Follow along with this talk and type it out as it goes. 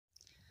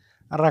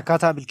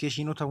Harrakaataa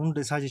appilkeshiinota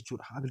hunda isaa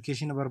jechuudha.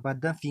 Appilkeshiina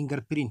barbaadan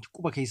fingerprint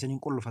quba keessaniin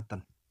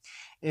qollofattan.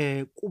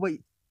 Quba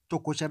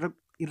tokkocha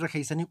irra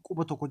keessanii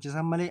quba tokkocha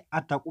san malee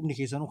adda qubni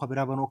keessanuu kan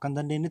biraa banuu akka hin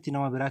dandeenyetti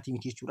nama biraatii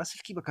miti jechuudha.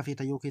 Silkii bakka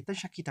feetan yoo keettan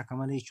shakkii takka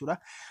malee jechuudha.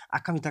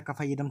 Akkamitti akka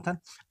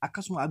fayyadamtan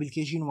akkasuma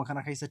appilkeshiinuma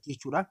kana keessatti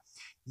jechuudha.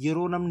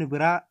 Yeroo namni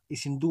biraa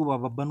isin duuba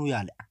babbanuu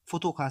yaale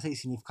fotoo kaasee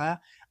isiniif kaaya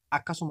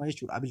akkasuma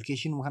jechuudha.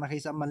 Appilkeshiinuma kana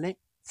keessa ammallee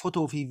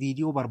fotoo fi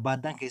viidiyoo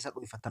barbaadan keessa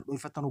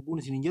dho'ifattan hogguun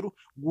isinin jedhu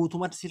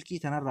guutumatti silkii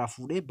tanarraa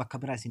fuudhee bakka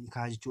biraa isin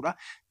kaa'aa jechuudha.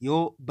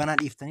 Yoo banaa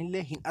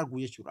dhiiftanillee hin argu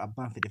jechuudha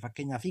abbaan fedhe.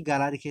 Fakkeenyaaf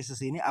gaalaarii keessa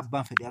seenee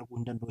abbaan fedhe arguu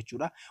hin danda'u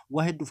jechuudha.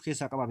 Waa hedduuf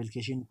keessaa qaba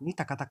appilkeshiin kun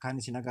takka takkaan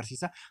isin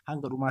agarsiisa.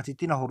 Hanga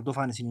dhumaatitti na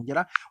hordofaan isin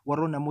jedha.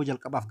 Warroonni ammoo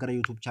jalqabaaf gara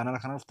YouTube chaanala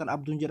kana dhuftan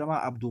Abduun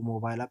jedhama. Abduu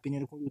Moobaayil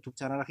Appiin kun YouTube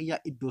chaanala kiyya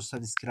iddoo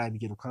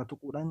sabiskiraayib jedhu kana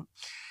tuquudhaan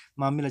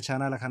maamila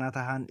chaanala kanaa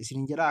tahaan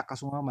isin jedha.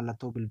 Akkasuma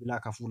mallattoo bilbilaa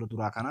ka fuula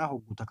duraa kanaa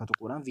hogguu takka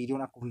tuquudhaan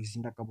viidiyoon akka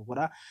isin dhaqqabu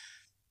godha.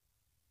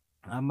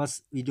 Ammas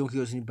viidiyoon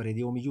kiyyoo isin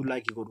bareedee oomiyyuu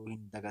laayikii godhuu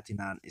hin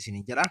dagatinaan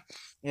isin jedha.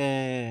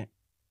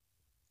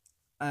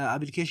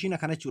 Appilkeshiina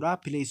kana jechuudha.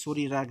 Play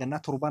Store irraa gannaa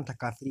torbaan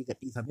takkaa firii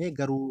gadhiifamee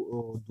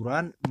garuu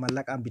duraan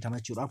mallaqaan bitama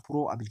jechuudha.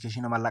 Pro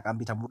appilkeshiina mallaqaan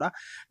bitamudha.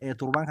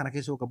 Torbaan kana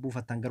keessa yoo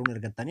buufattan garuu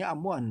argattanii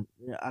ammoo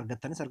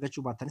argattanis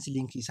argachuu baattanis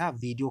liinkii isaa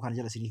viidiyoo kana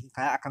jala isiniif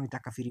kaaya akkamitti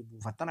akka firii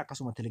buufattan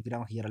akkasuma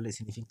telegiraama kiyyarallee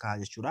isiniif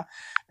kaaya jechuudha.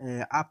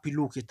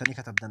 Appiluk jettanii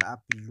katabdan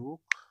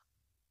appiluk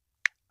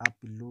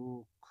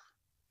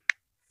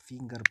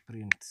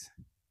fingerprint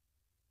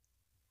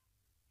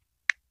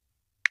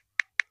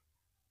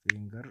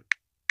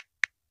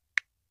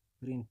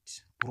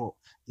pro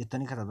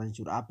jettanii katabdan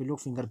jechuudha. Appiluk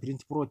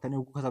fingerprint pro jettanii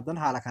hogguu katabdan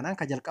haala kanaan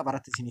ka jalqaba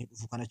irratti isiniif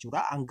dhufu kana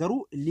jechuudha.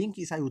 Angaruu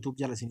liinkii isaa YouTube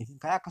jala isiniif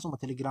kaaya akkasuma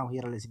telegiraama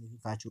kiyyarallee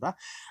isiniif kaaya jechuudha.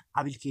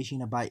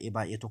 Appilkeshiina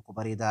baay'ee tokko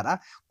bareedaadha.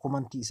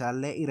 Komantii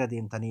isaallee irra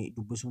deemtanii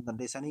dubbisuu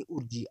dandeessanii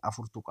urjii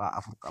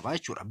 4.4 qaba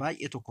jechuudha.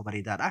 Baay'ee tokko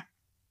bareedaadha.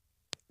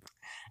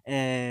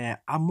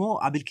 Ammoo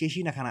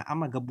appilkeshiina kana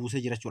amma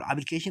gabbuusee jira jechuudha.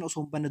 Appilkeshiina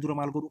osoo hin banne dura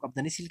maal godhuu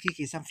qabdanii silkii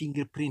keessan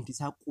fingerprint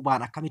isaa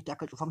qubaan akkamitti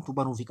akka cufamtu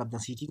banuu fi qabdan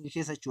siitingii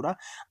keessa jechuudha.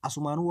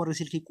 Asumaanuu warri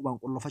silkii qubaan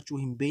qollofachuu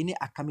hin beekne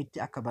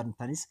akkamitti akka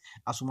bantanis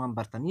asumaan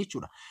bartanii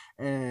jechuudha.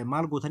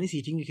 Maal gootanii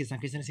siitingii keessan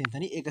keessa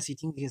seentanii eega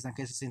siitingii keessan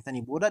keessa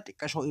seentanii booda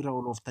xiqqashoo irra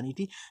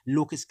olooftaniiti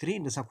look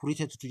screen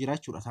sakuriiteetu jira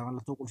jechuudha.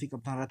 Mallattoo qulfii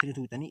qabdan irratti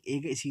tuuxanii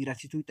eega isii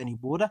irratti tuuxanii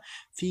booda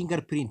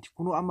fingerprint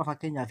kunoo amma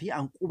fakkeenyaaf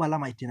anquba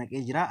lama itti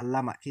naqee jira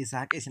lama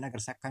keessaa haqee isin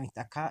agarsiisa akkamitti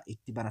akka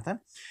itti banatan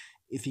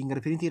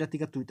fingerprint irratti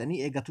gattuudhanii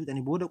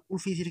eegatuudhanii booda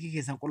qulfii silkii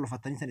keessan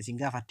qollofattanii san isin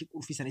gaafatti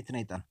qulfii san itti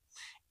naqxan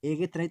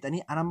eega itti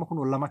naqxanii anamma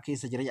kun lama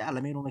keessa jira yaa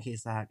lameenuma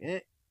keessaa haqee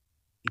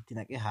itti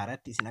naqee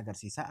haaratti isin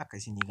agarsiisa akka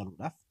isin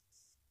galuudhaaf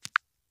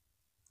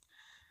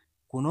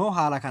kunoo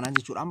haala kanaan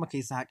jechuudha amma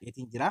keessaa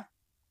haqeetiin jira.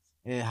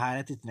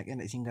 Haalatti itti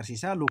naqeen isin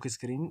agarsiisa look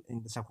screen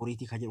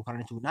security ka jedhu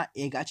kanatti tuuqna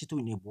eega achi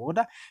tuuqne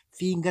booda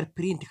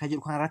fingerprint ka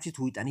jedhu kanarratti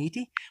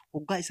tuuqaniiti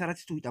hoggaa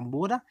isarratti tuuqan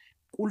booda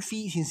qulfii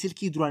isin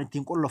silkii duraan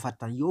ittiin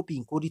qollofattan yoo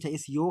piin koodii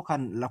ta'es yoo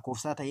kan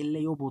lakkoofsaa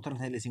ta'ellee yoo bootan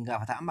ta'ellee isin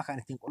gaafata amma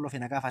kan ittiin qollofe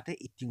na gaafate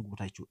ittiin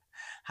guuta jechuudha.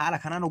 Haala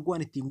kanaan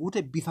hoggaan ittiin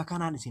guute bifa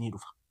kanaan isinii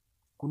dhufa.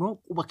 Kunoo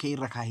quba kee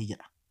irra kaahii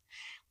jedha.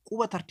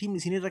 Quba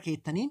tartiibni isin irra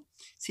keettaniin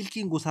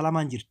silkiin gosa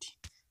lamaan jirti.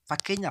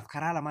 Fakkeenyaaf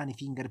karaa lamaanii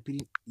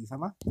fingerprint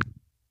dhiifama.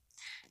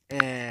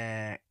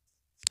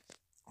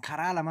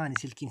 Karaa lamaanii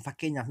silkiin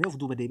fakkeenyaaf mee of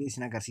duuba deebi'ee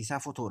isin agarsiisaa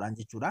fotoodhaan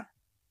jechuudha.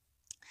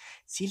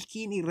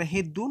 Silkiin irra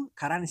hedduun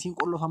karaan isin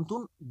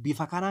qollofamtuun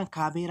bifa kanaan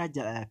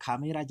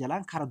kaameeraa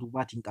jalaan kara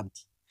duubaatiin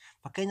qabdi.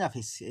 Fakkeenyaaf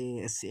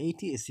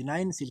S8,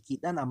 S9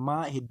 silkiidhaan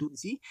ammaa hedduun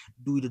isii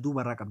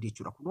duubarraa qabdi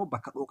jechuudha. Kunoo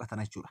bakka dhooqatan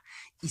jechuudha.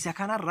 Isa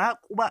kanarraa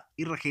quba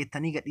irra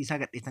keettanii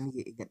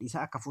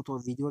gadhiisaa akka fotoo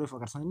viidiyoo reefu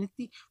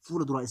agarsiisanitti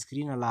fuula duraan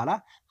iskiriina laalaa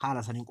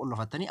haala saniin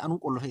qollofattanii anuu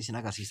qollofee isin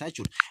agarsiisaa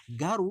jechuudha.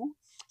 Garuu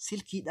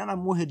silkiidhaan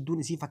ammoo hedduun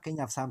isii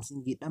fakkeenyaaf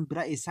saamsingiidhaan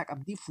biraa eessaa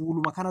qabdi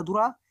fuuluma kana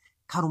duraa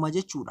kanuma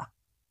jechuudha.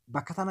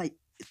 Bakka tana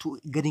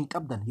gadi hin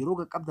qabdan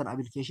yeroo qabdan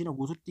appilkeshiina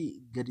guututti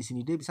gadi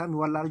isinii deebisaa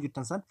waan laalaa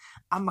jirtan san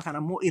amma kan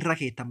ammoo irra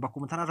keettan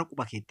bakkuma tanarra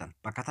quba keettan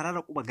bakka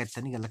tanarra quba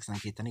gadtanii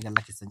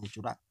gallakkisan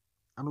jechuudha.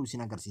 Anuu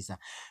isin agarsiisa.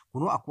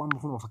 Kunoo akkuma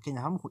amma kunoo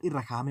fakkeenyaaf kun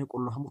irra kaa'amee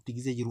qollofamutti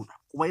gizee jirudha.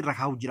 Quba irra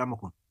kaa'uu jira amma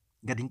kun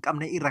gadi hin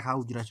qabne irra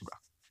kaa'uu jira jechuudha.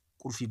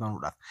 Qulfii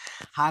banuudhaaf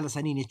haala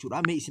saniin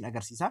jechuudha mee isin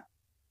agarsiisa.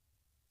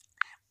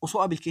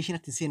 Osoo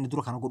appilkeshiinatti seenne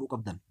dura kana godhuu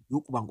qabdan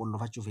yoo qubaan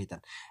qollofachuu feetan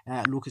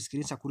look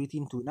screen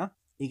security'n tuuqna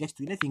eegachi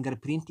tuuqne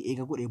fingerprint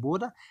eega godhee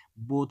booda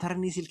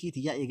bootarni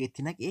silkiitii yaa eega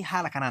itti naqee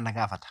haala kanaan na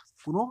gaafata.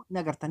 Kunoo ni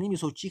agartanii mi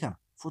sochii kana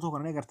fotoo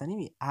kana ni agartanii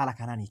mi haala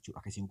kanaan jechuudha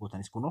akka isin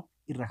gootanis kunoo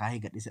irra kaahee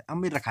gadhiisa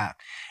amma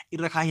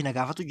irra kaahee na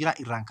gaafatu jira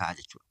irraan kaa'a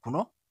jechuudha.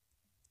 Kunoo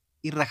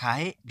irra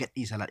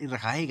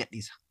kaahee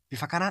gadhiisa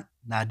bifa kanaan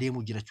naa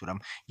deemuu jira jechuudha.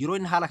 Yeroo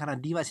inni haala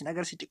kanaan diimaa isin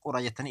agarsiisu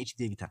xiqqoodhaa jettanii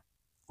itti deebitan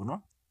kunoo.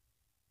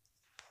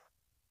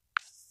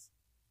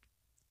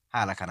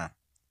 Haala kanaan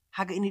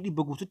haga inni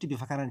dhibba guututti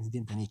bifa kanaan itti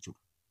deemtanii jechuudha.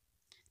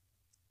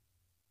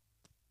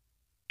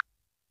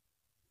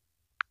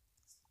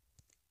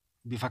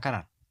 Bifa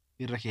kanaan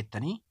irra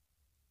keettanii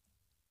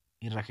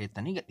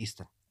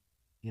gadhiistan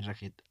irra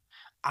keetta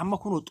Amma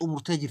kun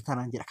xumurtee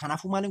jirtanaan jedha.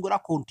 Kanaafuu maaliin godhaa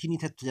koontiinii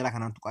ta'etu jala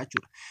kanaan tuqaa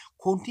jechuudha.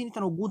 Koontiinii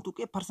tan hogguun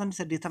tuqee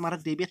parsantii 80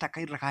 irratti deebi'ee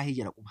takka irra kaahee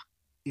jira quba.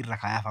 Irra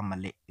kaayaaf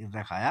ammallee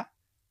irra kaayaa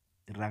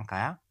irraan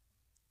kaayaa.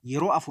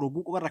 Yeroo afur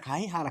hogguu quba irra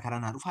kaahee haala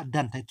kanaan haa dhufa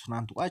dan ta'etu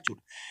naan tuqaa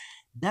jechuudha.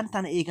 Dan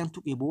tana eegan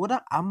tuqee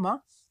booda amma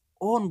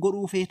oon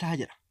godhuu feetaa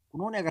jedha.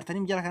 Kunoonni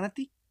agartanii jala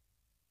kanatti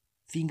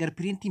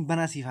fiingarpiriintiin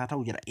banaa siif haa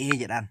ta'u jedha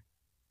jedhaan.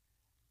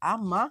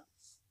 Amma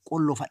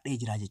qollofadhee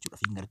jira jechuudha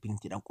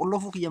fiingarpiriintiidhaan.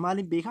 Qollofuu kiyya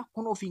maaliin beekaa?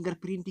 Kunoo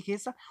fiingarpiriintii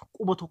keessa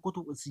quba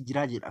tokkotu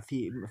jira jedha.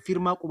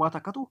 Firmaa qubaa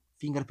takkatu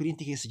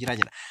fiingarpiriintii keessa jira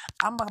jedha.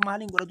 Amma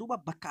maaliin godha duuba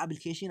bakka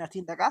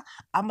appilikeeshinaatiin dhaqaa.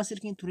 Amma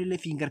silkiin turillee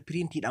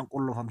fiingarpiriintiidhaan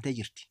qollofamtee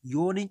jirti.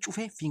 Yoo niin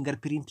cufee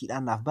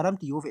fiingarpiriintiidhaan naaf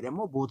baramti, yoo fedhe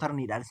immoo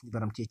bootarniidhaanis ni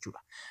baramti jechuudha.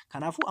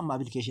 Kanaafuu amma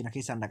appilikeeshina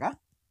keessaan dhaqaa.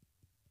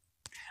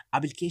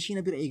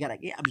 Appilikeeshina bira eegaa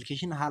dhaqee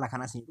appilikeeshina haala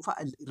kanaas ni dhufa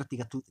irratti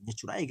gattuutan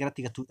jechuudha.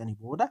 Irratti gattuutanii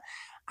booda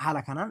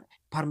haala kanaan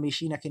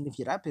parmeeshiina kenniif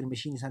jedha.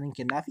 Parmeeshiin isaaniin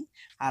kennaafi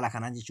haala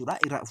kanaan jechuudha.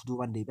 Irra of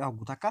duuban deebi'aa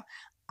hogguu takka.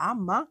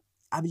 Amma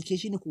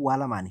appilikeeshinni kun waa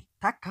lamaani.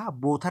 Takka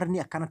bootarni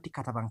akkanatti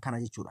kataban kana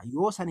jechuudha.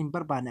 Yoo san hin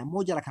barbaanne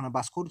ammoo jala kana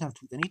baaskoodii tan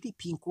tuutaniiti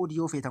piinkoodii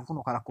yoo feetan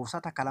kun kan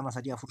lakkoofsaa takka 2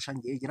 3 4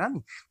 5 jedhee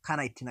jiraan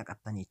kana itti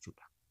naqattan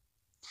jechuudha.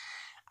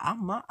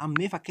 Amma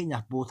ammee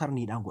fakkeenyaaf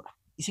bootarniidhaan godha.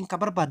 Isin ka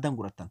barbaadan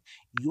godhattan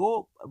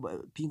yoo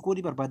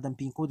piinkoodii barbaadan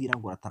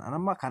piinkoodiidhaan godhattan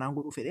anamma kanaan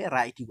godhuu fedhee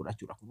raayitii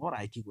godhachuudha kunoo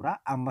raayitii godhaa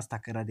ammas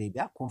takka irra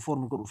deebi'aa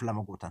konfoormi godhuuf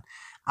 2 gootan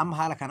amma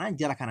haala kanaan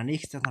jala kana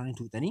neeksta tananii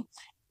tuutanii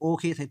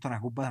ookee ta'e tana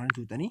gubbaa tananii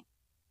tuutanii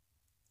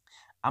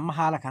amma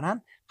haala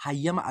kanaan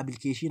hayyama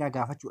appilikeeshinaa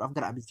gaafachuudhaaf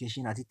gara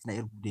appilikeeshinaatiitti na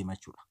erguu deema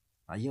jechuudha.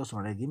 Hayyama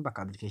osoo ergiin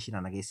bakka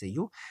appilikeeshinaa nageessa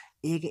iyyuu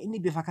eega inni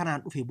bifa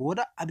kanaan dhufe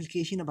booda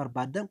appilikeeshina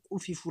barbaadan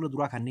qulfii fuula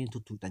duraa kanneen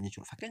tuttuutan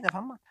jechuudha. Fakkeenyaaf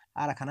amma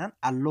haala kanaan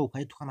alloo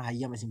kayetu kana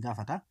hayyama isin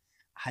gaafata.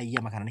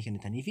 Hayyama kana ni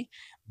kennitanii fi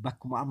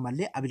bakkuma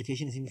ammallee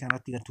appilikeeshina isin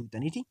kanarratti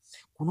gattuutaniiti.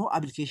 Kunoo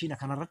appilikeeshina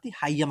kanarratti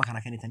hayyama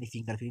kana kennitanii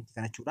fiingarpiriintii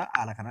kana jechuudha.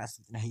 Haala kana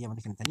asitti hayyama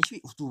ni kennitanii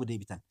fi of duuba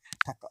deebitan.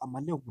 Takka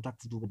ammallee hogguu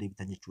takka of duuba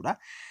deebitan jechuudha.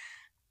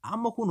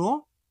 Amma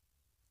kunoo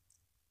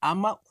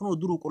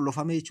duruu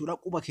qollofamee jechuudha.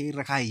 Quba kee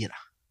irra kaayee jira.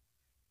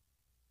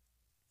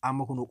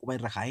 Amma kunoo quba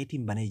irra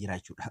kaayeetiin banee jira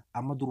jechuudha.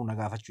 Amma duruu na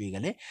gaafachuu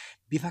eegalee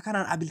bifa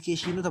kanaan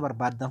appilikeeshinota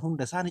barbaadan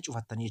hunda isaanii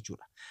cufattanii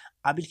jechuudha.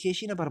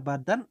 Appilikeeshina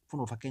barbaadan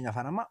kunoo fakkeenyaaf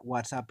amma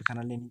WhatsApp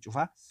kanallee ni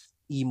cufaa,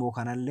 Imo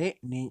kanallee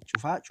ni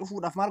cufaa.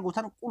 Cufuudhaaf maal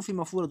gootan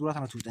qulfima fuula duraa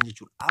kana tuutan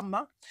jechuudha.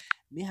 Amma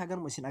mee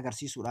hagaruma isin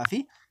agarsiisuudhaaf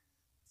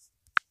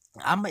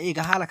amma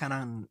eega haala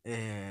kanaan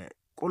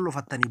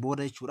qollofattanii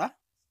booda jechuudha.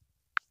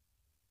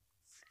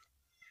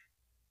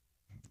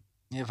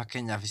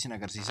 Fakkeenyaaf isin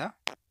agarsiisa.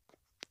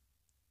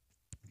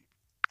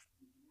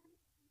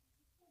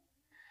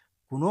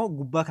 Kunoo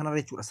gubbaa kanarra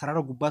jechuudha.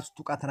 Sarara gubbaa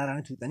tuttuqaa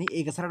kanarra tuuxanii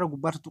eega sarara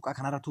gubbaa tuttuqaa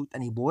kanarra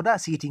tuuxanii booda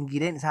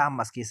siitingiileen isaa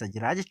amma as keessa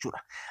jira jechuudha.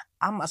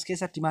 Amma as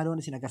keessatti maaliin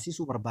isin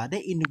agarsiisuu barbaade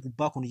inni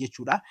gubbaa kun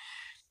jechuudha.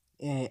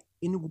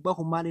 Inni gubbaa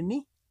kun maal inni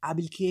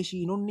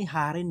appilikeeshinonni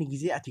haaronni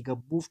gizee ati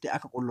gabbuufte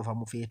akka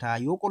qollofamu feetaa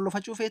yoo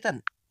qollofachuu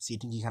feetan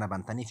siitingii kana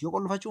bantaniif yoo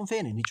qollofachuu hin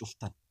feene ni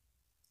cuftan.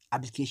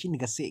 Appilikeeshinni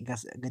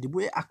gadi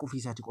bu'ee akka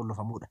ofiisaatti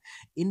qollofamuudha.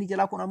 Inni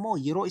jalaa kun ammoo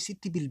yeroo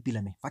isitti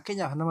bilbilame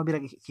fakkeenyaaf nama bira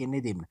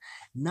kennee deemna.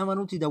 Nama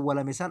nuti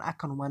dawwalame san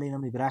akka nu malee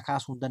namni biraa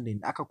kaasuu hin dandeenye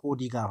akka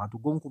koodii gaafatu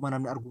gonkuma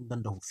namni arguu hin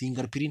danda'u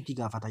fiingarpiriintii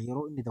gaafata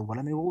yeroo inni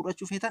dawwalame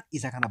godhachuu feetan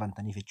isa kana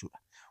bantaniif jechuudha.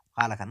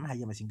 Haala kanaan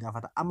hayyama isin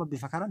gaafata. Amma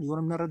bifa kanaan yoo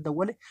namni irra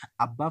dawwale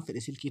abbaan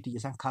fedhe silkii tiyya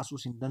san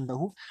kaasuus hin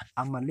danda'u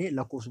ammallee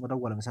lakkoofsuma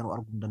dawwalame san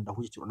arguu hin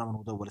danda'u jechuudha. Nama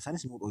nu dawwale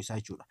sanis nu dho'isaa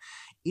jechuudha.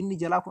 Inni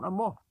jalaa kun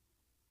ammoo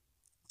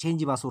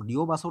cheenji baasoordii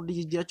yoo baasoordii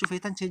jijjiirachuu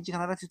feetan cheenji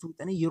kanarratti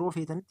tuuxanii yeroo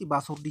feetanitti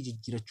baasoordii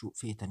jijjiirachuu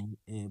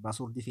feetanii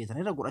baasoordii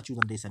feetanirra godhachuu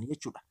dandeessanii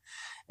jechuudha.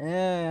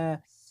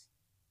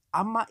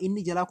 Amma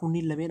inni jalaa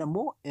kunniin lameen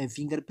ammoo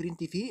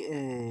fiingarpiriintii fi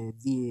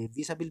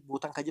viisabil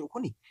bootan kan jedhu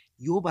kuni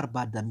yoo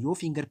barbaadan yoo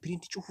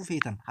fiingarpiriintii cufuu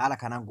feetan haala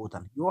kanaan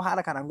gootan yoo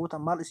haala kanaan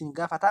gootan maal isin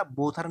gaafata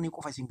bootarni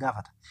qofa isin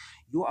gaafata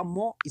yoo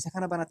ammoo isa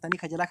kana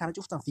banattanii ka jalaa kana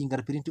cuftan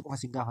fiingarpiriintii qofa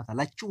isin gaafata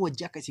lachuu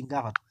wajji akka isin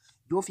gaafatu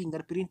yoo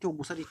fiingarpiriintii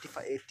hogguu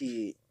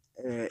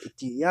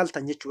itti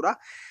yaaltan jechuudha.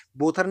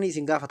 Bootarni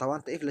isin gaafata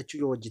waan ta'eef lachuu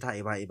yoo wajji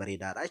taa'e baay'ee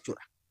bareedaadha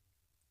jechuudha.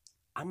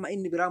 Amma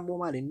inni biraa immoo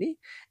maal inni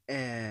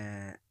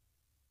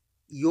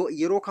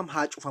yeroo kam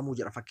haa cufamuu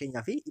jedha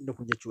fakkeenyaaf inni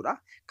kun jechuudha.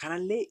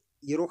 Kanallee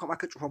yeroo kam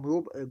akka cufamu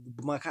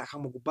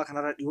yoo gubbaa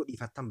kanarra dhiyoo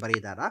dhiifattan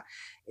bareedaadha.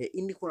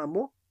 Inni kun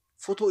ammoo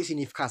fotoo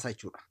isiniif kaasa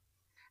jechuudha.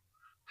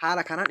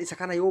 Haala kanaan isa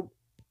kana yoo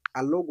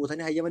alloo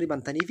gootanii hayyamanii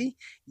bantanii fi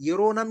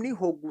yeroo namni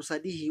hogguu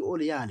 3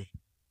 ol yaale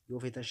yoo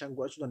feetan 5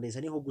 godhachuu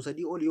dandeessanii hogguu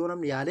 3 ol yoo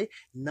namni yaale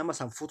nama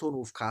san fotoo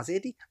nuuf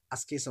kaaseeti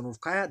as keessa nuuf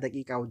kaaya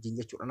daqiiqaa wajjin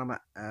jechuudha. Nama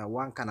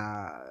waan kana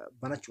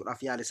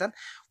banachuudhaaf yaale san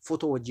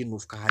fotoo wajjin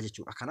nuuf kaaya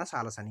jechuudha. Kanas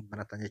haala saniin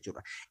banatan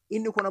jechuudha.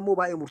 Inni kun ammoo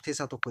baay'ee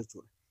murteessaa tokko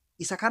jechuudha.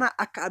 Isa kana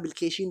akka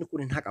appilikeeshinni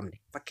kun hin haqamne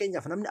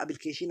fakkeenyaaf namni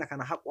appilikeeshina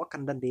kana haquu akka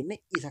hin dandeenye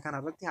isa kana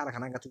irratti haala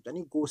kanaan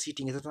gatuutanii goo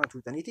siitingii tana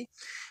tuutaniiti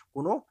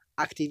kunoo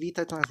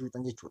aktiiviitii tana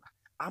tuutan jechuudha.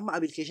 Amma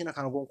appilikeeshina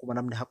kana gonkumaa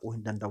namni haquu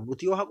hin danda'u.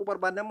 Nuti yoo haquu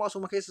barbaanne ammoo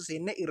asuma keessa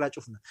seennee irraa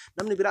cufna.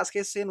 Namni biraas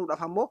keessa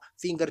seenuudhaaf ammoo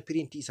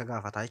fiingarpiriintii isa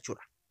gaafata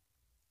jechuudha.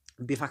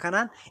 bifa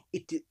kanaan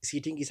itti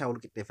siitingii isaa wal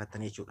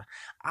qixxeeffatanii jechuudha.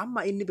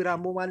 Amma inni biraa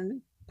immoo maal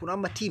inni kun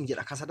amma tiim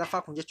jedha. Kan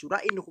sadaffaa kun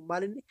jechuudha. Inni kun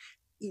maal inni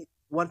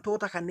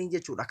wantoota kanneen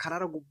jechuudha.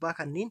 Karaara gubbaa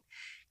kanneen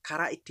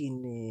karaa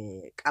ittiin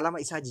qalama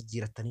isaa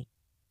jijjiirattanii.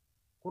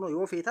 Kunoo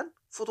yoo feetan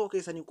fotoo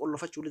keessaniin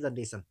qollofachuu ni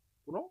dandeessan.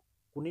 Kunoo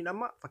kunniin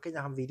amma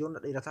fakkeenyaaf kan viidiyoon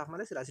dheerataaf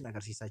malee silaa isin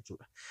agarsiisaa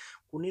jechuudha.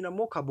 Kunniin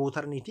ammoo ka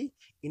bootarniiti.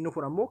 Inni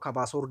kun ammoo ka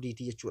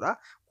baasoordiiti jechuudha.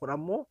 Kun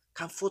ammoo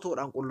kan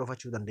fotoodhaan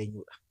qollofachuu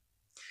dandeenyudha.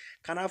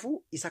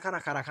 Kanaafuu isa kana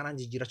karaa kanaan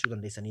jijjiirachuu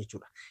dandeessanii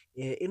jechuudha.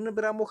 Inni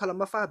biraa immoo kan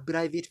lammaffaa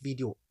piraayiveet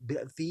viidiyoo.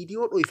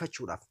 Viidiyoo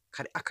dho'ifachuudhaaf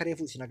kan akka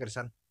reefuu isin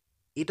agarsiisan.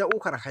 Ida'uu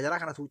kana kajaraa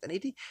kana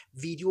tuuxaniiti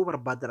viidiyoo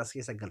barbaadan as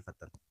keessa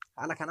galfattan.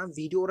 Haala kanaan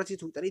viidiyoo irratti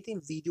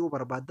tuuxaniitiin viidiyoo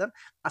barbaadan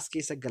as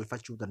keessa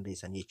galfachuu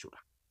dandeessanii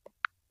jechuudha.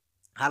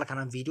 Haala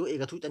kanaan viidiyoo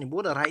eega tuuxanii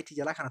booda raayitii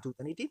jalaa kana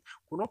tuuxaniitiin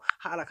kunoo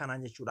haala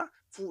kanaan jechuudha.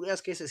 Fuudhee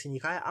as keessa isinii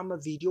kaaya amma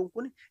viidiyoon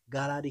kun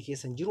gaalaarii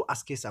keessa hin jiru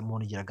as keessa ammoo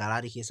ni jira.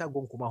 Gaalaarii keessa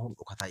gonkumaa hun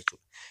dhokataa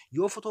jechuudha.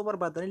 Yoo fotoo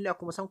barbaadanillee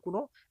akkuma san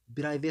kunoo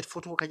piraayiveet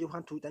fotoo kan jiru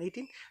kan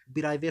tuuxaniitiin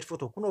piraayiveet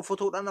fotoo kunoo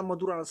fotoodhaan amma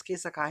duraan as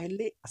keessa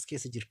kaa'ellee as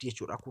keessa jirti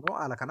jechuudha. Kunoo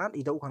haala kanaan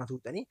ida'uu kana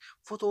tuuxanii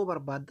fotoo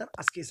barbaadan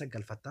as keessa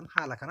galfattan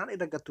haala kanaan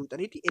edagga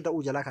tuuxaniiti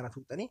ida'uu jalaa kana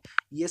tuuxanii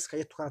yes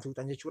kajettu kana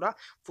tuuxan jechuudha.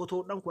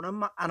 Fotoodhaan kun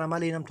amma ana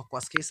malee nam tokko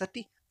as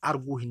keessatti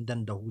arguu hin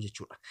danda'u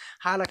jechuudha.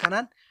 Haala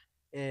kanaan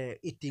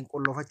ittiin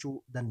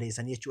qollofachuu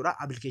dandeessanii jechuudha.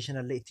 Appilikeeshiina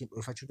illee ittiin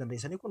dho'ifachuu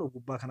dandeessanii kun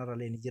gubbaa kanarra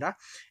illee ni jira.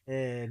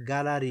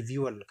 Gaalaarii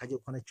viiwal kan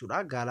jedhu kana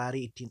jechuudha.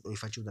 Gaalaarii ittiin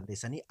dho'ifachuu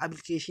dandeessanii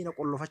appilikeeshiina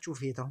qollofachuu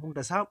feetan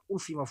hunda isaa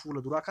qulfiima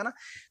fuula duraa kana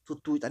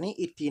tuttuuxanii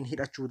ittiin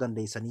hidhachuu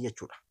dandeessanii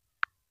jechuudha.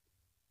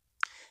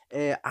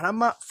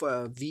 Anamma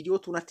viidiyoo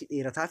tunatti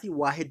dheerataa fi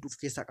waa hedduuf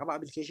keessaa qaba.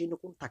 Appilikeeshinni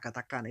kun takka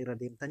takkaan irra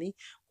deemtanii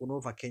kunoo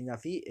fakkeenyaa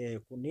fi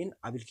kunniin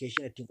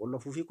appilikeeshina ittiin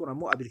qollofuu fi kun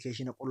ammoo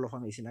appilikeeshina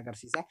qollofame isin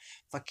agarsiisa.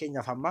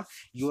 Fakkeenyaaf amma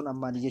yoon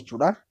ammaan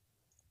jechuudha.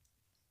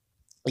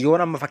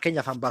 Yoon amma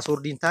fakkeenyaaf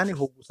baasoordiin taane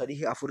hogguu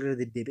 3-4 irra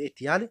deddeebi'ee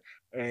itti yaale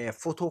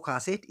fotoo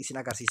kaaseet isin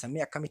agarsiisa.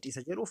 Mee akkamitti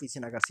isa jedhuuf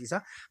isin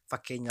agarsiisa.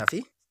 Fakkeenyaaf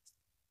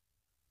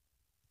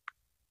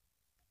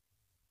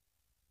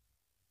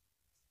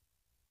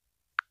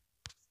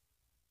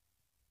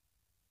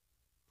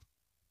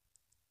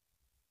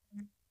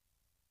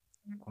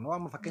kunoo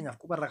amma fakkeenyaaf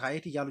qubarra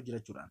kaayeeti yaalu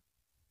jira jechuudha.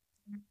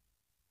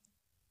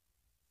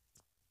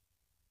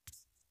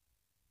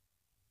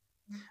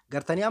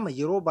 Gartanii amma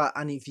yeroo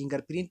ani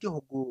fingarpiriintii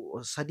hogguu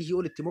 3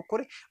 olitti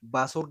mokkore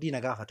baasoordii na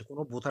gaafate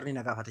kunoo bootarni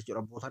na gaafate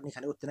jechuudha. Bootarni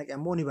kana itti naqe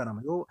ammoo ni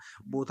banama. Yoo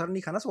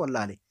bootarni kanas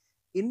wallaale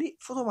inni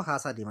fotoma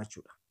kaasaa deema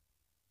jechuudha.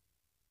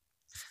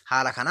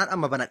 Haala kanaan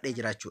amma banadhee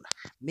jira jechuudha.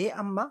 Mee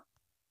amma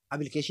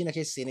appilikeeshina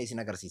keessa seenee isin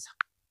agarsiisa.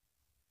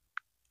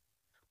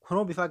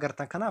 Kunoo bifa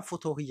agartan kana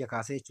fotoo kiyya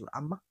kaasee jechuudha.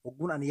 Amma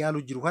hogguun ani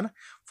yaaluu jiru kana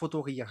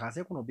fotoo kiyya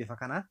kaasee kunoo bifa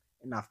kanaan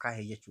naaf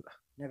kaahee jechuudha.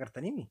 Ni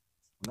agartanii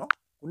kunoo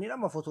kunniin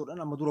amma fotoodhaan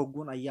amma dura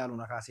hogguun ani yaaluu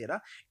na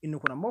kaaseedha. Inni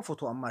kun ammoo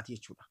fotoo ammaati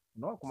jechuudha.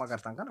 Kunoo akkuma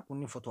agartan kana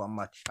kunniin fotoo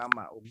ammaati.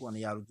 Amma hogguun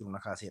ani yaaluu jiru na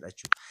kaaseedha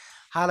jechuudha.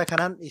 Haala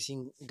kanaan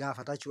isin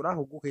gaafata jechuudha.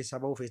 Hogguu keessaa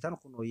bahuu feetan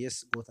kunoo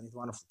yes gootaniitu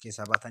waan of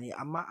keessaa baatanii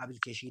amma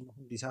appilikeeshinii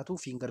hundi isaatu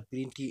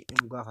fingarpiriintii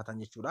nu gaafatan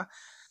jechuudha.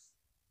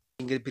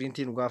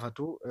 Fingarpiriintii nu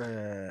gaafatu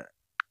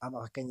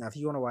amma fakkeenyaaf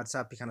yoona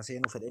waatsaappii kana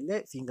seenuu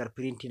fedhellee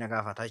fingarpiriintii na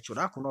gaafata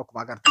jechuudha. Kunoo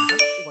akkuma agartan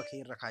kana quba kee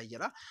irra kaayee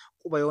jira.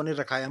 Quba yoon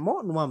irra kaayee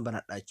ammoo numaan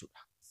banadha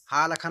jechuudha.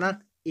 Haala kanaan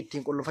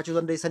ittiin qollofachuu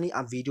dandeessanii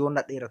viidiyoon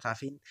dheerataa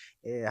fi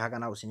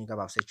haganaa isinii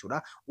gabaabsa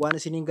jechuudha. Waan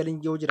isiniin galiin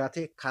yoo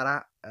jiraate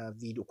karaa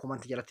viidiyoo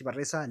komantii jalatti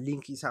barreessaa.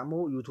 Liinkii isaa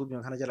immoo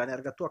yuutuubii kana jalaa ni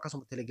argattu.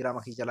 Akkasuma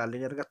telegiraama kee jalaa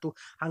ni argattu.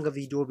 Hanga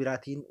viidiyoo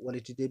biraatiin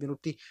walitti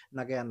deebinutti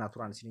nagayaan naa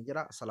turaan isiniin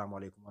jira. Assalaamu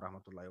alaikum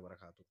warahmatullahi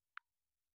wabarakatuh.